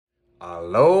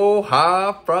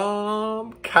Aloha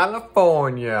from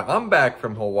California. I'm back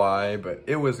from Hawaii, but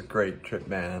it was a great trip,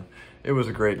 man. It was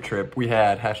a great trip. We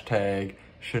had hashtag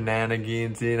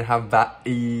shenanigans in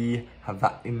Hawaii.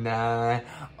 Hawaii.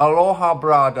 Aloha,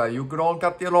 brother. You don't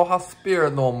got the aloha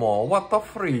spirit no more. What the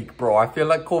freak, bro? I feel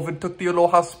like COVID took the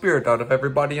aloha spirit out of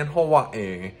everybody in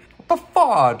Hawaii. What the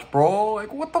fudge, bro?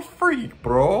 Like, what the freak,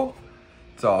 bro?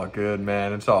 It's all good,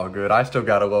 man. It's all good. I still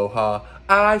got aloha.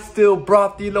 I still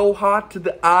brought the aloha to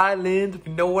the island, if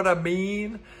you know what I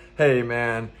mean. Hey,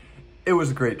 man. It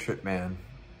was a great trip, man.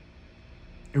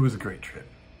 It was a great trip.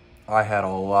 I had a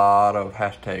lot of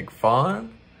hashtag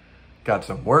fun. Got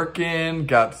some work in.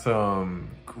 Got some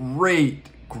great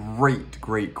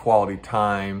quality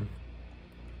time.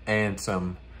 And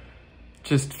some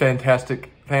just fantastic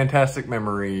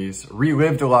memories.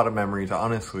 Relived a lot of memories,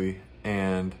 honestly.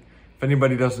 And if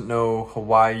anybody doesn't know,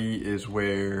 Hawaii is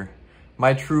where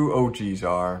my true OGs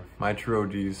are. My true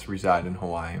OGs reside in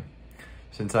Hawaii.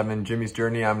 Since I'm in Jimmy's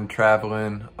Journey, I'm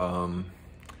traveling.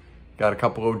 Got a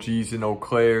couple OGs in Eau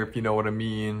Claire, if you know what I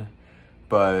mean.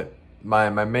 But my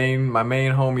main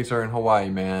homies are in Hawaii,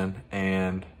 man.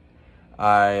 And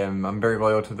I'm very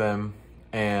loyal to them.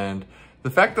 And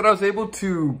the fact that I was able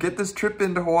to get this trip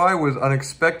into Hawaii was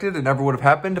unexpected. It never would have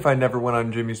happened if I never went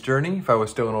on Jimmy's Journey. If I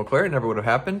was still in Eau Claire, it never would have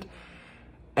happened.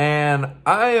 And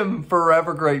I am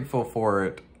forever grateful for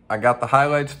it. I got the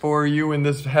highlights for you in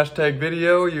this hashtag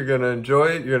video. You're gonna enjoy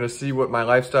it. You're gonna see what my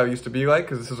lifestyle used to be like,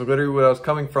 because this is literally what I was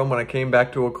coming from when I came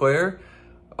back to Eau Claire.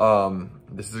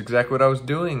 This is exactly what I was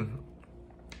doing.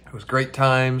 It was great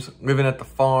times, living at the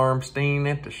farm, staying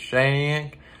at the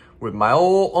shack with my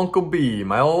old Uncle B,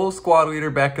 my old squad leader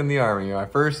back in the Army. My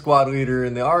first squad leader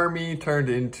in the Army turned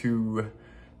into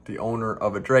the owner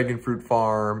of a dragon fruit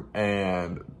farm,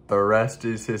 and the rest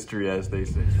is history, as they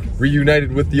say.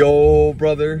 Reunited with the old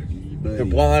brother, the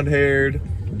blonde-haired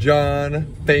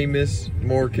John, famous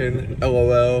Morgan,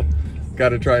 LOL. Got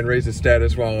to try and raise his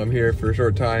status while I'm here for a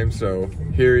short time, so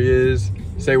here he is.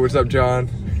 Say what's up, John.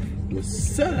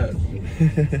 What's up?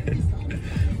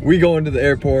 We going to the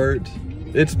airport.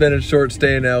 It's been a short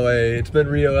stay in LA. It's been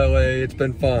real LA. It's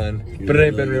been fun, but it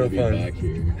ain't been real fun. Back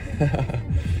here.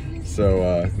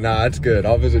 So, nah, it's good.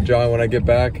 I'll visit John when I get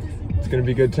back. It's gonna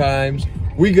be good times.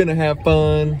 We gonna have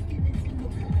fun.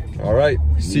 All right,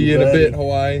 see you in a bit,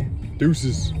 Hawaii.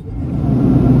 Deuces.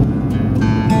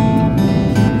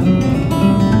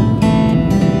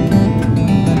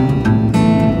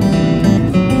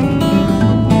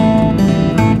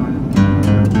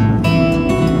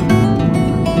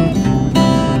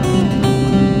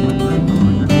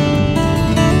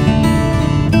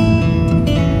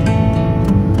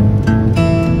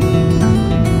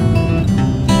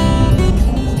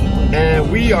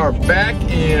 We are back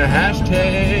in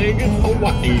hashtag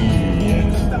Hawaii,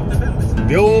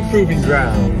 the old proving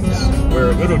grounds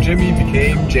where little Jimmy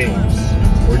became James,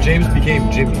 or James became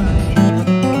Jimmy.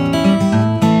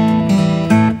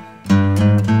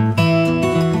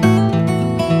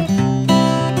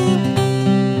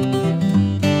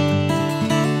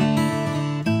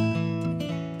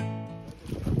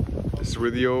 This is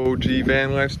where the OG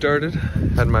van life started.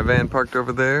 Had my van parked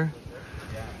over there.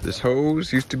 This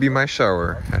hose used to be my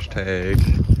shower.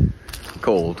 Hashtag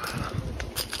cold.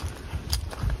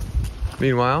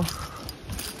 Meanwhile,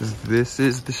 this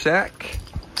is the shack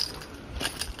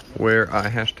where I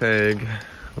hashtag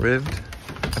lived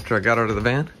after I got out of the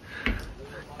van.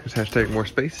 Because hashtag more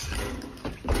space.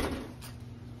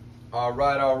 All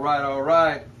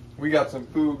right. We got some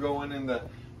food going in the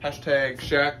hashtag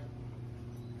shack.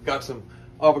 Got some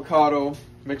avocado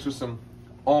mixed with some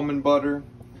almond butter,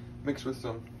 mixed with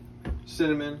some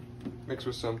cinnamon, mixed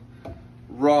with some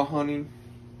raw honey,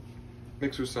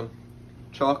 mixed with some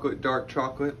chocolate, dark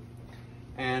chocolate,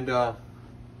 and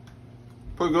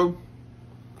pretty good.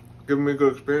 Giving me a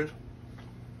good experience.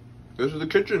 This is the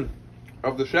kitchen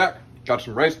of the shack. Got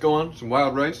some rice going, some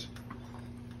wild rice,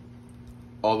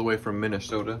 all the way from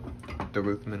Minnesota,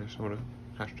 Duluth, Minnesota.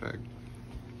 Hashtag.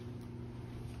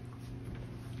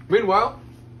 Meanwhile,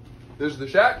 this is the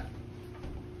shack.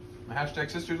 My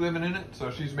hashtag sister's living in it, so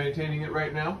she's maintaining it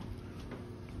right now.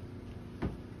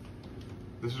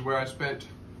 This is where I spent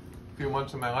a few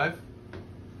months of my life.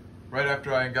 Right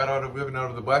after I got out of living out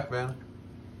of the black van,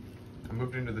 I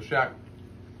moved into the shack.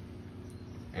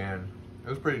 And it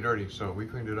was pretty dirty, so we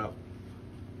cleaned it up.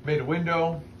 Made a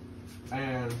window,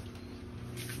 and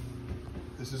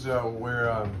this is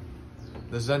where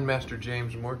the Zen master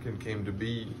James Morgan came to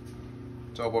be.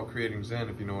 It's all about creating Zen,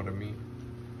 if you know what I mean.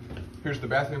 Here's the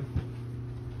bathroom.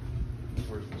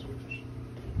 Where's the switch?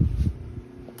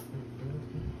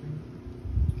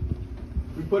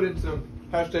 We put in some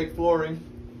Hashtag flooring,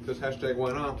 because hashtag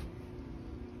why not.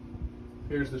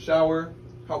 Here's the shower,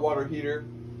 hot water heater,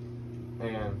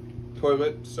 and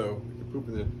toilet, so you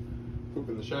can poop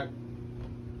in the shack.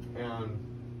 And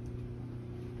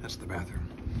that's the bathroom.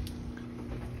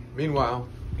 Meanwhile,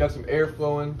 got some air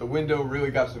flowing. The window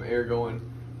really got some air going,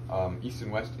 east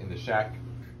and west in the shack.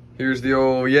 Here's the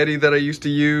old Yeti that I used to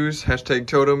use, hashtag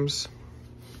totems.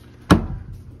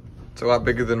 It's a lot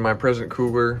bigger than my present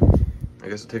cooler. I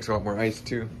guess it takes a lot more ice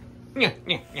too. Yeah.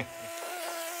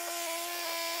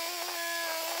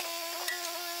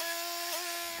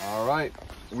 All right,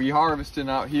 we harvesting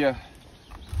out here.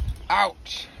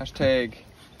 Ouch, hashtag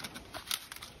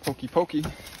pokey.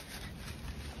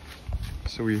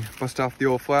 So we bust off the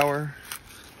old flower.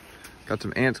 Got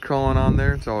some ants crawling on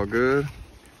there, it's all good.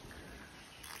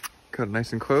 Cut it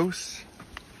nice and close.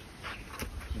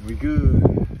 We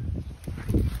good.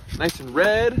 Nice and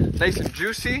red, nice and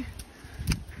juicy.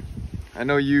 I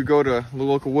know you go to the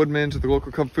local Woodman's or the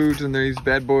local Cub Foods and these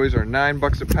bad boys are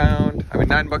 $9 a pound. I mean,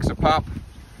 $9 a pop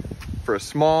for a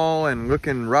small and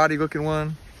rotty looking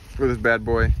one. Look at this bad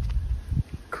boy.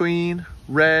 Clean,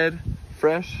 red,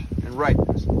 fresh, and ripe.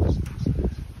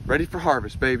 Ready for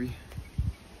harvest, baby.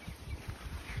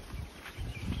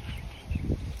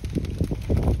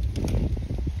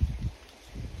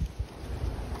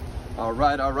 All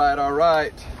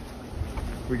right.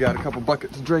 We got a couple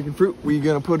buckets of dragon fruit. We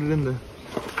gonna put it in the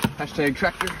hashtag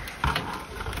tractor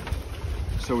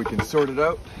so we can sort it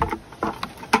out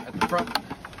at the front.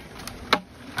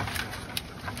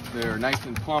 They're nice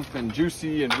and plump and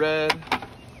juicy and red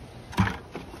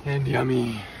and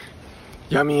yummy.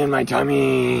 Yummy in my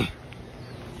tummy.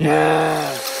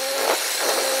 Yeah.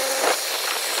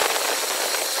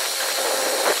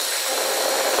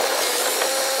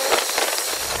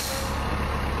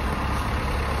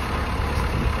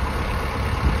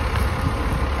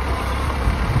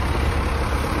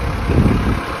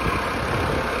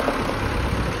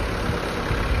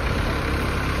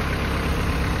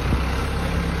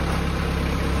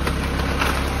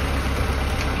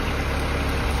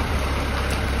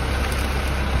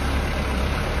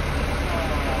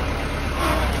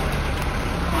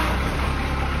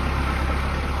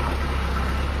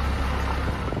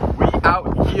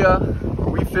 Out here,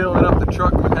 we filling up the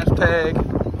truck with hashtag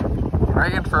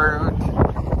dragon fruit.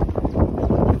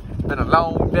 It's been a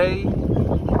long day.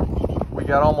 We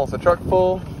got almost a truck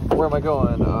full. Where am I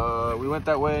going? We went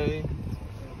that way.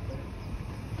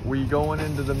 We going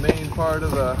into the main part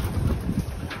of the.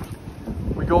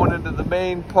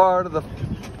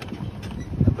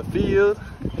 Field.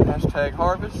 Hashtag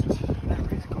harvest.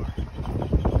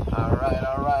 All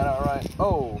right.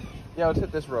 Oh, yeah. Let's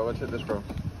hit this row.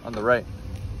 On the right.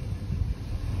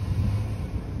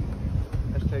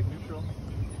 Hashtag neutral.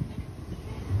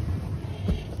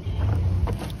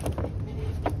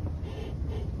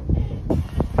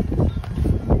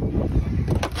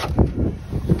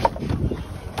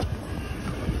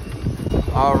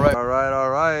 All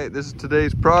right. This is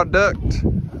today's product.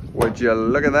 Would you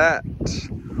look at that?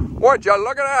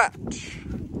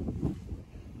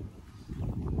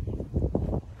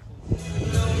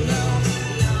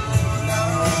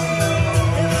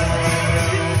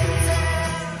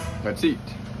 Let's eat.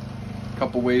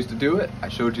 Couple ways to do it. I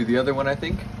showed you the other one, I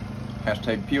think.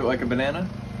 Hashtag peel it like a banana.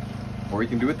 Or you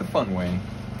can do it the fun way.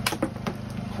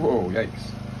 Whoa,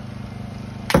 yikes.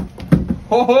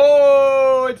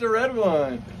 Oh, it's a red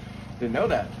one. Didn't know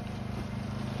that.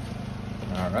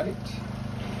 All right.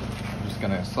 I'm just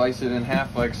gonna slice it in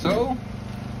half like so.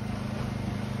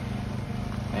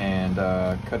 And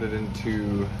cut it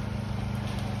into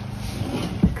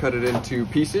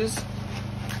pieces.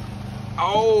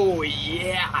 Oh,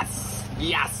 yes.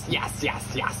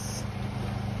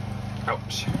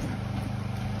 Ouch.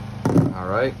 All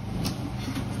right.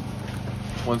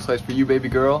 One slice for you, baby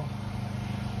girl.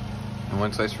 And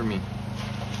one slice for me.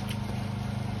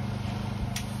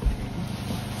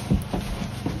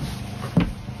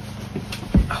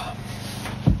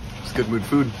 It's good mood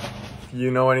food. If you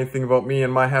know anything about me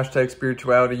and my hashtag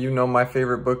spirituality, you know my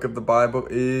favorite book of the Bible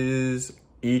is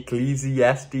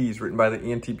Ecclesiastes, written by the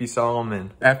ENTP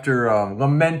Solomon. After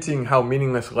lamenting how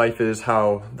meaningless life is,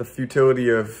 how the futility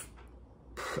of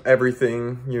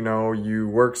everything, you know, you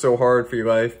work so hard for your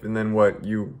life and then what,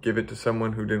 you give it to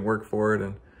someone who didn't work for it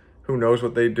and who knows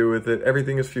what they do with it.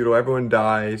 Everything is futile, everyone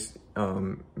dies.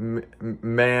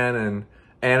 Man and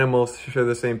animals share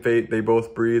the same fate, they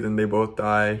both breathe and they both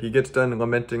die. He gets done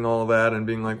lamenting all that and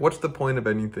being like, what's the point of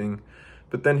anything?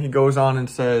 But then he goes on and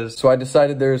says, so I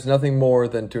decided there is nothing more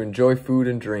than to enjoy food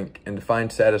and drink and to find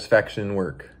satisfaction in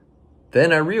work.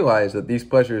 Then I realized that these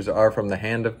pleasures are from the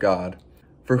hand of God.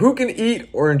 For who can eat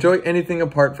or enjoy anything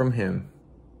apart from him?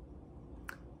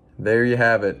 There you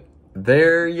have it.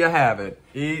 There you have it.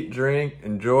 Eat, drink,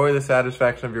 enjoy the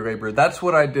satisfaction of your labor. That's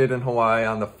what I did in Hawaii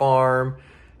on the farm.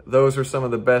 Those are some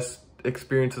of the best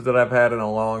experiences that I've had in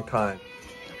a long time.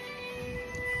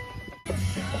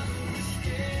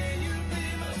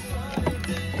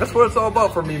 That's what it's all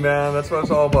about for me, man. That's what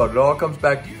it's all about. It all comes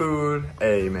back to food.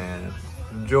 Hey, man.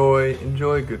 Enjoy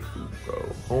good food, bro.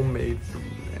 Homemade food,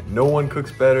 man. No one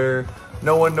cooks better.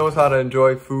 No one knows how to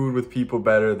enjoy food with people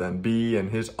better than B and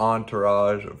his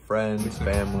entourage of friends,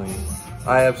 family.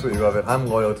 I absolutely love it. I'm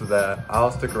loyal to that.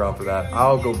 I'll stick around for that.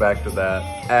 I'll go back to that.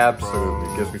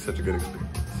 Absolutely. It gives me such a good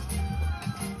experience.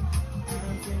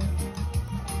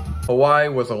 Hawaii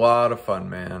was a lot of fun,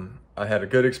 man. I had a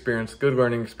good experience, good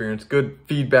learning experience, good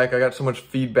feedback. I got so much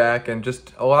feedback and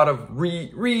just a lot of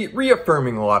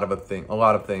reaffirming a lot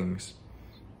of things.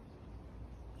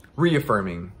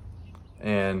 Reaffirming.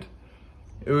 And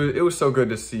it was so good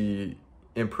to see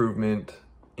improvement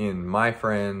in my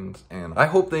friends, and I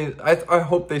hope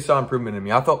they saw improvement in me.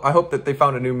 I hope that they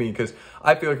found a new me, because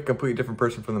I feel like a completely different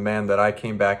person from the man that I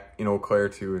came back in Eau Claire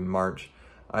to in March.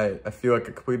 I feel like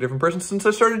a completely different person since I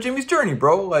started Jimmy's journey,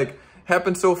 bro. Like,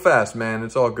 happened so fast, man.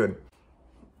 It's all good.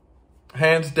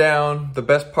 Hands down, the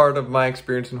best part of my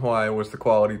experience in Hawaii was the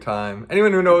quality time.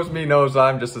 Anyone who knows me knows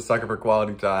I'm just a sucker for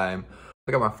quality time.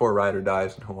 I got my 4 ride or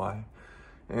dies in Hawaii.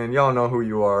 And y'all know who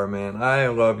you are, man. I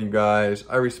love you guys.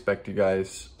 I respect you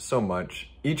guys so much.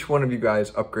 Each one of you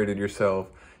guys upgraded yourself.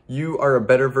 You are a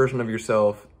better version of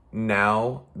yourself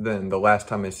now than the last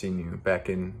time I seen you back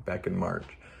in March.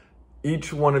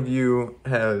 Each one of you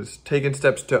has taken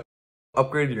steps to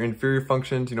upgrade your inferior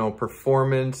functions, you know,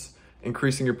 performance,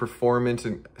 increasing your performance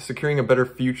and securing a better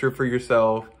future for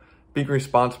yourself, being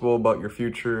responsible about your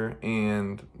future,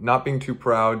 and not being too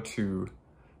proud to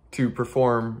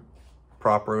perform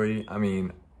properly. I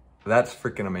mean, that's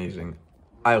freaking amazing.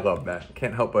 I love that.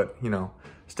 Can't help but, you know,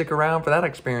 stick around for that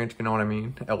experience, if you know what I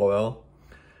mean. LOL.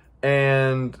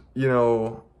 And, you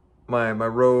know, my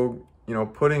rogue, you know,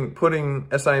 putting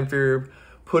SI inferior,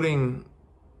 putting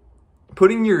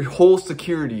your whole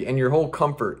security and your whole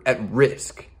comfort at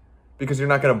risk, because you're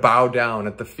not going to bow down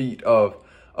at the feet of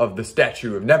the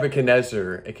statue of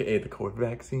Nebuchadnezzar, aka the COVID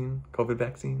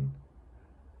vaccine.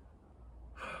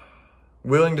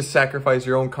 Willing to sacrifice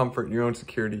your own comfort, your own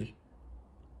security,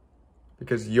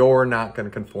 because you're not going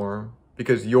to conform,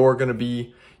 because you're going to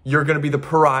be the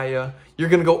pariah. You're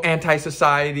going to go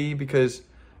anti-society, because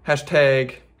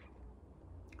hashtag,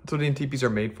 that's what NTPs are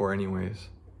made for anyways.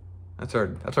 That's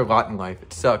our lot in life.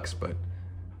 It sucks, but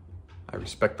I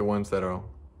respect the ones that are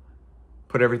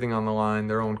put everything on the line,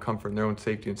 their own comfort and their own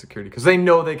safety and security, because they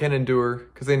know they can endure,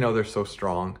 because they know they're so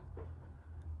strong.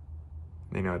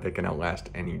 They know they can outlast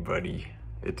anybody.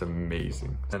 It's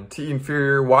amazing. And T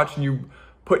inferior, watching you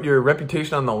put your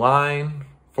reputation on the line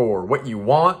for what you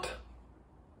want,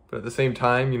 but at the same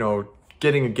time, you know,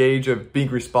 getting a gauge of being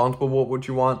responsible with what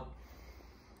you want.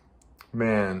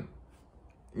 Man,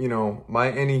 you know, my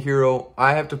anti-hero,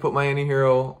 I have to put my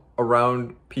anti-hero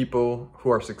around people who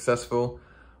are successful,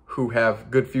 who have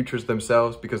good futures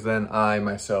themselves, because then I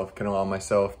myself can allow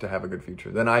myself to have a good future.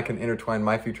 Then I can intertwine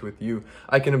my future with you.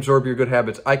 I can absorb your good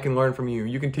habits. I can learn from you.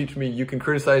 You can teach me. You can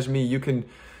criticize me. You can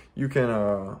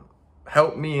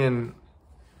help me in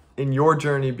your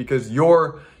journey, because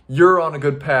you're on a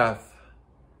good path.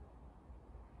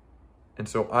 And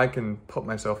so I can put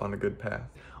myself on a good path.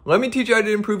 Let me teach you how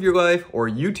to improve your life, or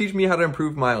you teach me how to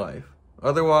improve my life.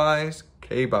 Otherwise,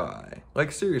 bye.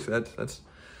 Like, seriously, that's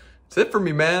it for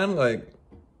me, man. Like,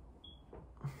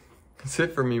 it's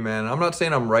it for me, man. I'm not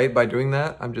saying I'm right by doing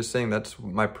that. I'm just saying that's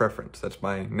my preference. That's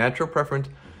my natural preference,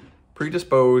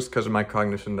 predisposed because of my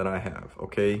cognition that I have,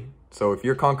 okay? So if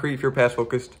you're concrete, if you're past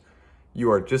focused,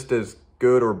 you are just as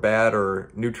good or bad or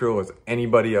neutral as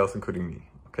anybody else, including me,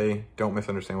 okay? Don't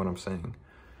misunderstand what I'm saying.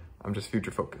 I'm just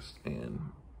future focused. And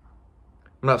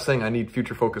I'm not saying I need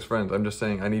future focused friends. I'm just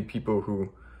saying I need people who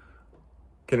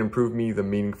can improve me the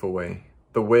meaningful way.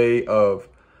 The way of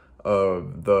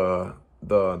the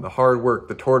hard work,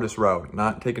 the tortoise route,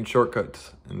 not taking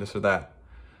shortcuts and this or that.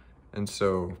 And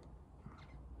so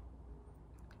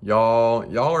y'all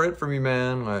are it for me,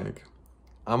 man. Like,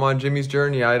 I'm on Jimmy's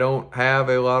journey. I don't have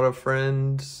a lot of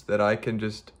friends that I can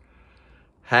just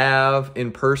have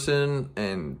in person,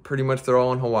 and pretty much they're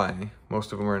all in Hawaii.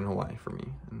 Most of them are in Hawaii for me.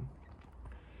 And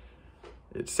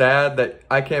it's sad that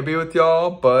I can't be with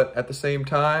y'all, but at the same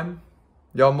time,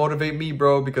 y'all motivate me,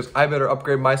 bro, because I better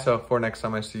upgrade myself for next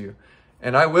time I see you.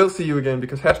 And I will see you again,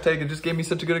 because hashtag, it just gave me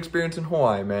such a good experience in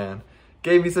Hawaii, man.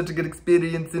 Gave me such a good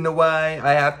experience in Hawaii.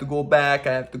 I have to go back.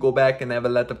 I have to go back and have a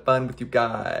lot of fun with you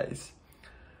guys.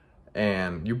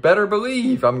 And you better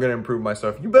believe I'm going to improve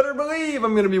myself. You better believe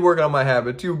I'm going to be working on my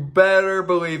habits. You better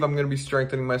believe I'm going to be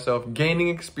strengthening myself, gaining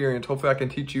experience. Hopefully I can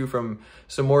teach you from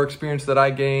some more experience that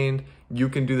I gained. You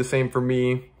can do the same for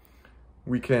me.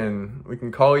 We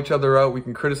can call each other out. We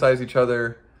can criticize each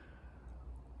other.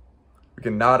 We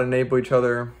can not enable each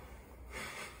other.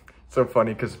 It's so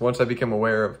funny because once I became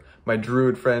aware of my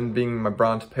Druid friend being my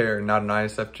bronze pair, not an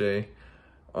ISFJ,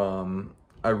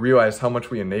 I realized how much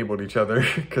we enabled each other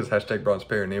because hashtag bronze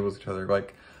pair enables each other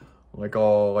like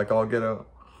all get out.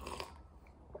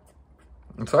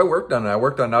 And so I worked on it. I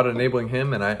worked on not enabling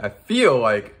him, and I feel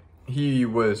like he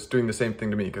was doing the same thing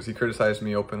to me because he criticized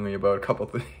me openly about a couple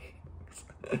things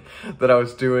that I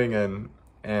was doing,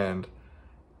 and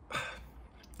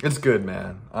it's good,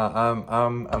 man.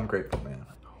 I'm grateful, man.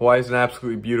 Hawaii is an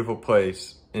absolutely beautiful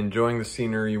place. Enjoying the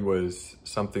scenery was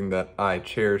something that I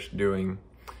cherished doing.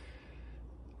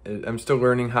 I'm still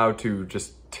learning how to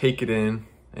just take it in,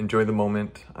 enjoy the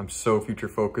moment. I'm so future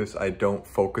focused. I don't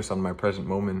focus on my present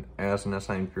moment as an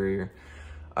SI inferior.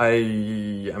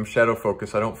 I'm shadow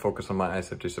focused. I don't focus on my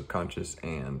ISFJ subconscious,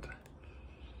 and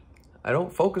I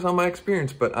don't focus on my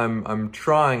experience, but I'm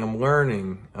trying, I'm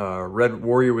learning. Red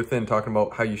Warrior Within talking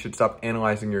about how you should stop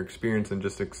analyzing your experience and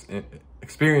just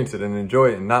experience it and enjoy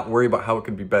it and not worry about how it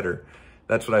could be better.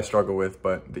 That's what I struggle with,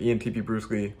 but the ENTP Bruce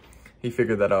Lee, he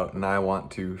figured that out, and I want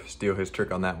to steal his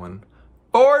trick on that one.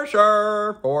 For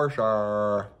sure, for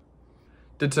sure.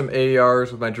 Did some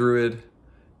AARs with my Druid.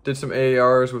 Did some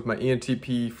AARs with my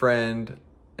ENTP friend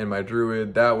and my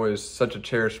Druid. That was such a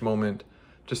cherished moment.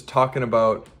 Just talking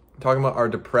about our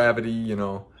depravity, you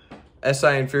know.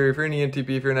 SI inferior, if you're an ENTP,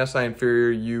 if you're an SI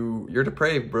inferior, you're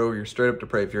depraved, bro. You're straight up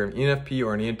depraved. If you're an ENFP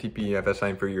or an ENTP, you have SI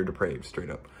inferior, you're depraved, straight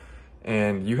up.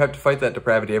 And you have to fight that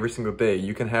depravity every single day.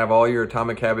 You can have all your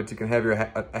atomic habits, you can have your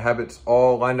habits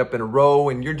all lined up in a row,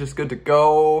 and you're just good to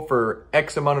go for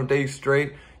X amount of days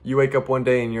straight. You wake up one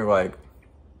day and you're like,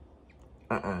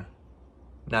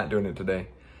 not doing it today.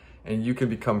 And you can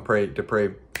become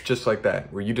depraved just like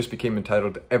that, where you just became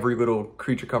entitled to every little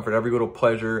creature comfort, every little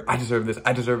pleasure. I deserve this,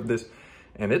 I deserve this.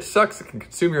 And it sucks, it can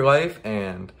consume your life.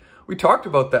 And we talked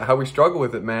about that, how we struggle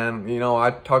with it, man. You know, I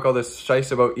talk all this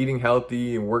shice about eating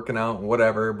healthy and working out and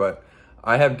whatever, but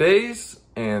I have days,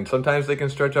 and sometimes they can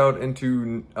stretch out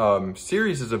into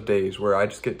series of days where I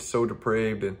just get so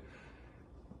depraved and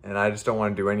I just don't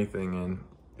want to do anything. And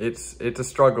it's a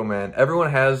struggle, man.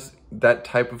 Everyone has that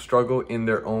type of struggle in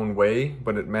their own way,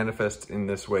 but it manifests in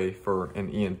this way for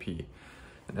an ENP,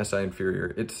 an SI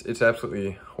inferior. It's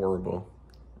absolutely horrible.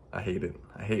 I hate it.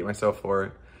 I hate myself for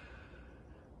it.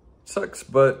 Sucks,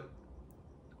 but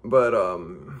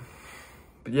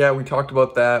yeah, we talked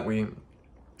about that. We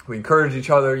encouraged each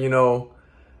other, you know,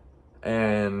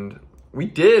 and we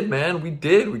did, man. We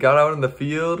did. We got out in the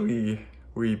field.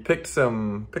 We picked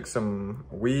some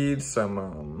weeds,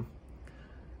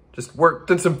 just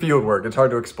did some field work. It's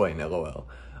hard to explain, LOL.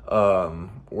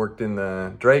 Worked in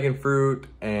the dragon fruit,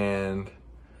 and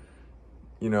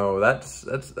you know,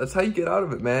 that's how you get out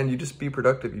of it, man. You just be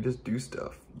productive. You just do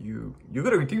stuff. You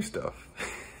literally do stuff.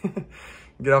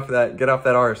 Get off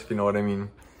that arse, if you know what I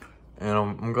mean. And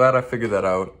I'm glad I figured that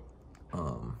out.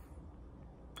 I'm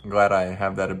glad I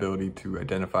have that ability to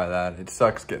identify that. It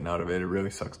sucks getting out of it. It really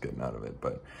sucks getting out of it,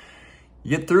 but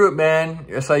you get through it, man.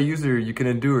 SI user, you can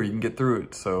endure, you can get through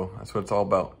it. So that's what it's all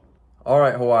about. All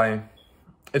right, Hawaii.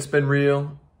 It's been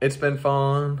real. It's been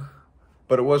fun,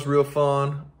 but it was real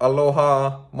fun.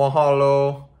 Aloha,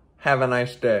 mahalo. Have a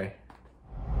nice day.